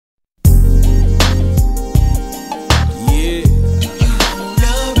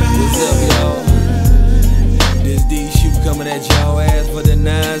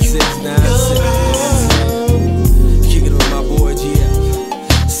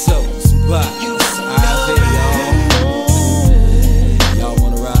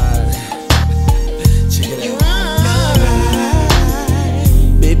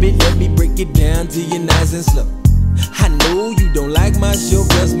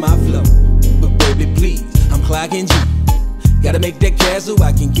rockin' G. Gotta make that cash so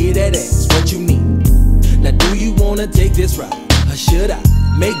I can get that ass. What you need? Now do you wanna take this ride? Or should I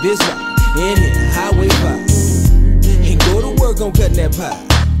make this right and hit Highway 5? And go to work on cutting that pie.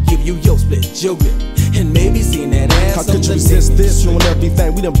 Give you your split, your grip, and maybe seeing that ass. How could you resist this, knowing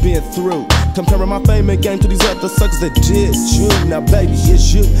everything we done been through? Comparing my favorite game to these other suckers that did you. Now baby,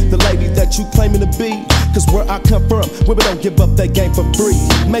 it's you, the lady that you claiming to be. Cause where I come from, women don't give up that game for free.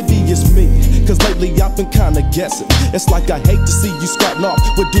 Maybe it's me, cause lately I've been kinda guessing. It's like I hate to see you starting off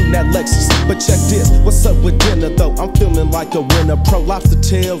with doing that Lexus. But check this, what's up with dinner though? I'm feeling like a winner. Pro lobster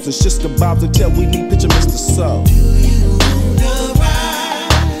tails and shish kebabs until we need that you Mr. So.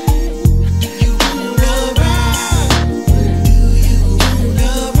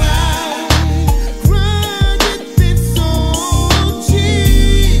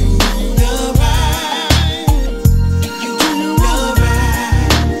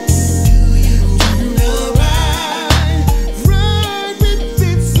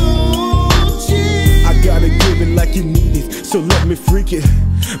 You need it, so let me freak it.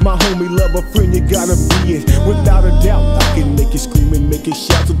 My homie love a friend, you gotta be it. Without a doubt, I can make it scream and make it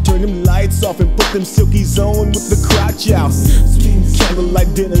shout. So turn them lights off and put them silkies on with the crotch out. Steam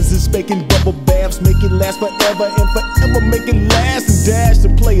candlelight dinners and making bubble baths. Make it last forever and forever make it last. And dash the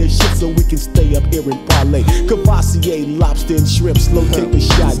player shit so we can stay up here and parlay. Cavassier, lobster and shrimps, locate the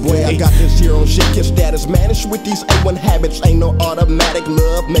shot. Boy, I got this here on shaking status. Managed with these A1 habits. Ain't no automatic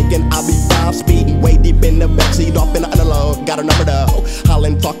love making. I'll be 5 speeding way deep in the backseat. Off in the analog, got a number though.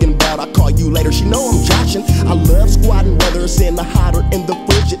 Hollin', talking about, I call you later. She know I'm joshing. I love squatting, whether it's in the hot or in the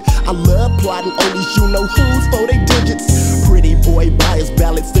frigid. I love plotting, only you know who's for they digits. Pretty boy by his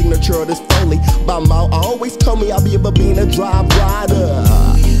ballot signature, this Foley. By my always told me I'll be able to be in a drive rider.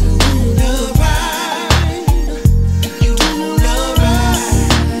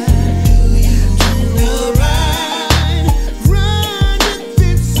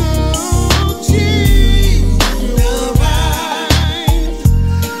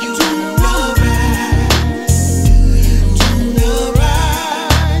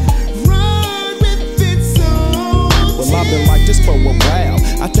 For a while,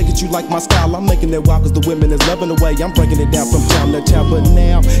 I take it you like my style. I'm making it wild cause the women is loving the way I'm breaking it down from town to town. But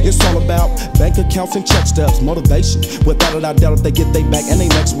now it's all about bank accounts and check stubs, motivation. Without it, I doubt if they get they back and they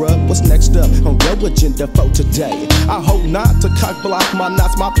next rub. What's next up on your agenda for today? I hope not to cock block my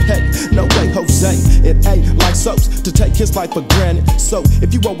knots, my pay. No way, Jose, it ain't like soaps to take his life for granted. So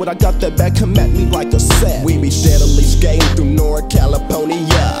if you want what I got, that back, come at me like a set. We be steadily skating through North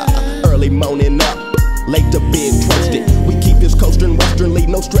California, early morning up, late to bed twisted. We keep this coastin' westernly,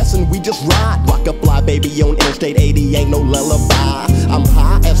 no stressin', we just ride. Rock a fly baby on Interstate 80, ain't no lullaby. I'm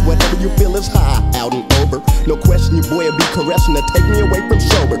high as whatever you feel is high, out and over. No question your boy will be caressing to take me away from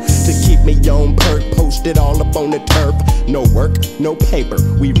sober. To keep me on perk, posted all up on the turf. No work, no paper,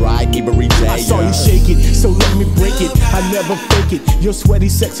 we ride every day. I saw you shake it, so let me break it. I never fake it. Your sweaty,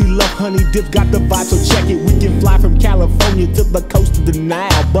 sexy love, honey dip got the vibe, so check it. We can fly from California to the coast of the Nile.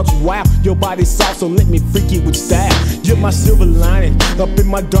 Bucks wow, your body's soft, so let me freak you with style. You're my silver lining, up in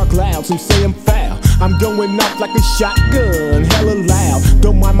my dark clouds. Some say I'm foul, I'm going off like a shotgun, hella loud.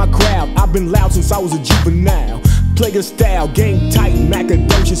 Don't mind my crowd, I've been loud since I was a juvenile. Player style, game tight,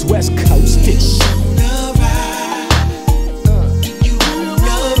 macadocious West Coast.